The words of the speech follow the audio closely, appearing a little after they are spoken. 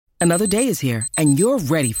Another day is here, and you're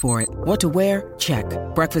ready for it. What to wear? Check.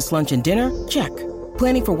 Breakfast, lunch, and dinner? Check.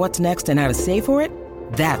 Planning for what's next and how to save for it?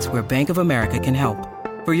 That's where Bank of America can help.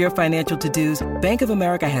 For your financial to-dos, Bank of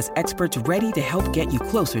America has experts ready to help get you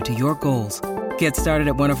closer to your goals. Get started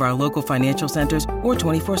at one of our local financial centers or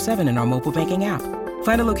 24/7 in our mobile banking app.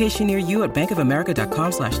 Find a location near you at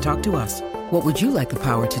bankofamerica.com/talktous. What would you like the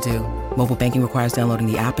power to do? Mobile banking requires downloading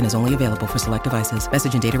the app and is only available for select devices.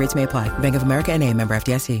 Message and data rates may apply. Bank of America N.A., member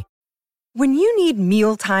FDIC. When you need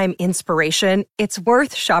mealtime inspiration, it's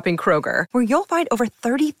worth shopping Kroger, where you'll find over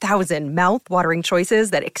 30,000 mouth-watering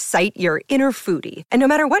choices that excite your inner foodie. And no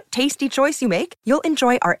matter what tasty choice you make, you'll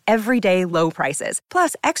enjoy our everyday low prices,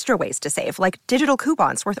 plus extra ways to save, like digital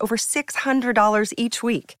coupons worth over $600 each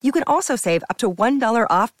week. You can also save up to $1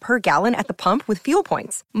 off per gallon at the pump with fuel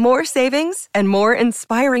points. More savings and more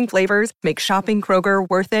inspiring flavors make shopping Kroger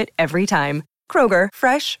worth it every time. Kroger,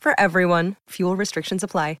 fresh for everyone. Fuel restrictions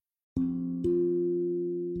apply.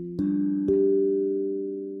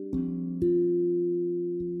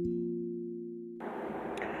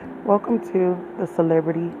 Welcome to the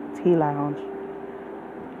Celebrity Tea Lounge.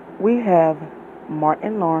 We have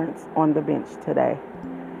Martin Lawrence on the bench today.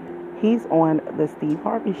 He's on the Steve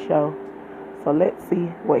Harvey Show, so let's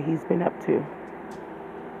see what he's been up to.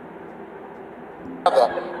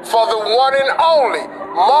 For the one and only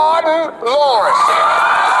Martin Lawrence.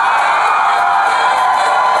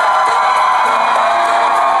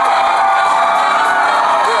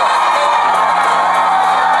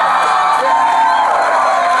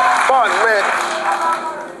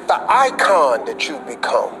 Icon that you've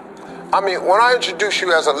become. I mean, when I introduce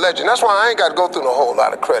you as a legend, that's why I ain't got to go through a whole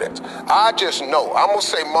lot of credits. I just know. I'm going to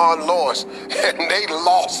say Martin Lawrence, and they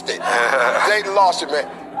lost it. They lost it, man.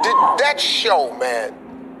 Did that show, man,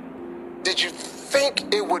 did you think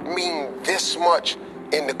it would mean this much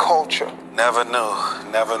in the culture? Never knew.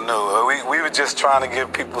 We were just trying to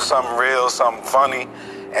give people something real, something funny,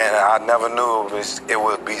 and I never knew it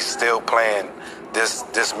would be still playing this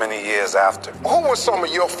many years after. Who were some of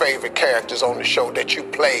your favorite characters on the show that you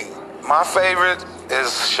played? My favorite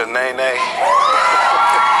is Shanae.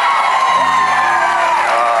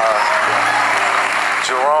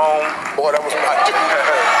 Jerome. Boy, that was my dude.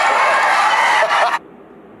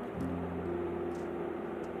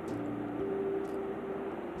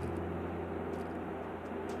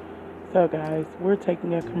 So guys, we're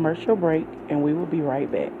taking a commercial break and we will be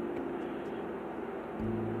right back.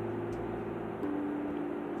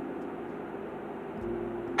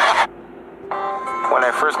 When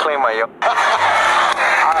I first cleaned my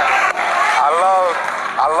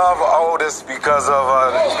I love Otis because of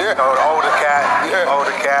the older cat. Yeah.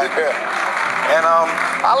 And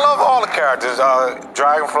I love all the characters.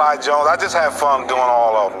 Dragonfly Jones. I just have fun doing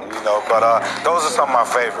all of them, But those are some of my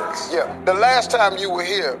favorites. Yeah. The last time you were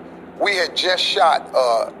here, we had just shot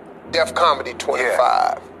Def Comedy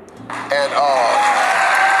 25, and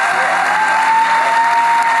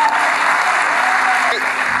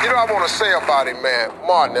I want to say about him, man,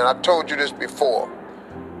 Martin, and I told you this before.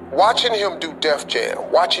 Watching him do Def Jam,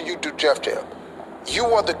 watching you do Def Jam, you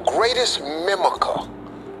are the greatest mimicker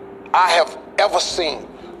I have ever seen.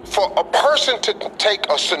 For a person to take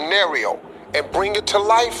a scenario and bring it to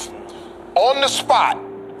life on the spot,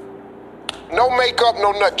 no makeup,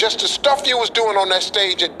 no nothing, just the stuff you was doing on that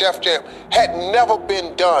stage at Def Jam had never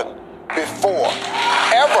been done before,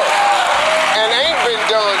 ever, and ain't been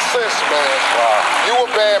done since, man. Wow. You a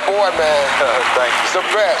bad boy, man. Thank you. The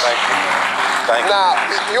best. Thank you. Thank you. Now,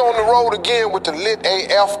 you're on the road again with the Lit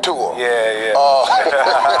AF tour. Yeah.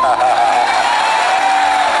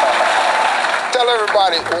 Tell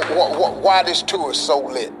everybody why this tour is so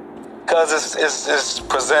lit. Because it's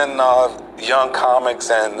presenting young comics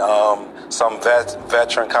and some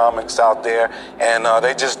veteran comics out there, and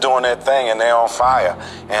they just doing their thing, and they're on fire.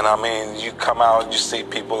 And I mean, you come out and you see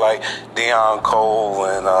people like Deion Cole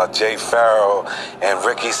and Jay Farrell and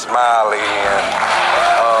Ricky Smiley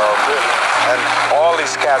and all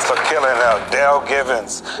these cats are killing it. Dale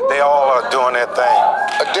Givens, they all are doing their thing.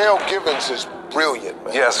 Adele Givens is brilliant,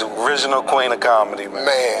 man. Yes, original queen of comedy,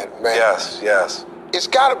 man. Man. Yes. It's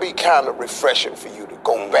got to be kind of refreshing for you to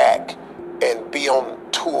go back and be on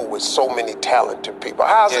tour with so many talented people.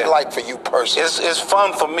 How's it like for you personally? It's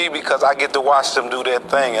fun for me because I get to watch them do their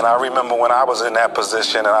thing. And I remember when I was in that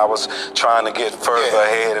position and I was trying to get further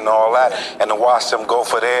ahead and all that, and to watch them go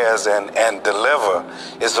for theirs and deliver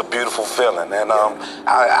is a beautiful feeling. And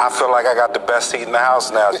I feel like I got the best seat in the house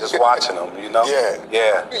now just watching them,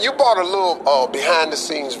 Yeah. You brought a little behind the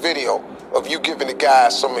scenes video of you giving the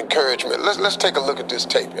guys some encouragement. Let's take a look at this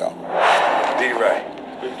tape, y'all. D-Ray.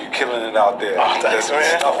 You killing it out there. Oh, thanks,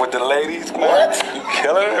 man. Stuff with the ladies, man. What? You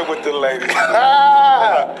killing it with with the lady.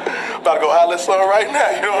 About to go holler at son right now,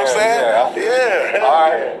 you know what I'm saying? Yeah. All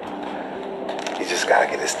right. He just gotta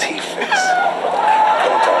get his teeth fixed.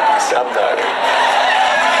 Don't talk to me. I'm done.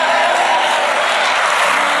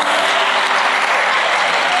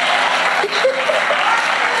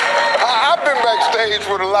 I've been backstage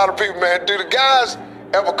with a lot of people, man. Do the guys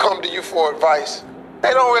ever come to you for advice?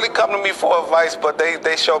 They don't really come to me for advice, but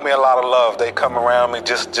they show me a lot of love. They come around me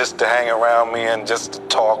just to hang around me and just to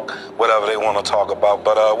talk whatever they want to talk about.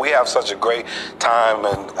 But we have such a great time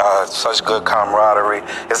and such good camaraderie.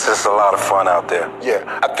 It's just a lot of fun out there.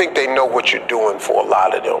 Yeah, I think they know what you're doing for a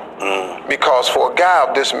lot of them. Because for a guy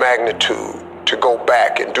of this magnitude to go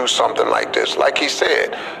back and do something like this, like he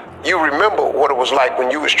said, you remember what it was like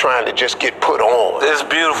when you was trying to just get put on. It's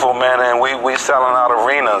beautiful, man, and we selling out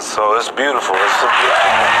arenas, so it's beautiful. It's so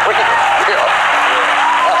beautiful. Yeah,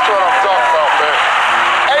 that's what I'm talking about, man.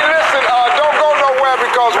 Hey, listen, don't go nowhere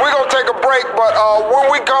because we're going to take a break, but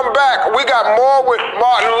when we come back, we got more with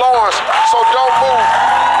Martin Lawrence, so don't move.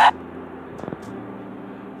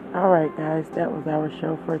 All right, guys, that was our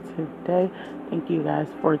show for today. Thank you guys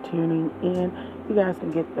for tuning in. You guys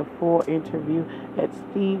can get the full interview at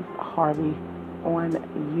Steve Harvey on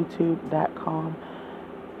YouTube.com.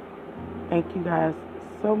 Thank you guys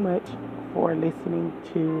so much for listening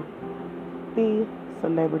to the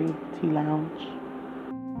Celebrity Tea Lounge.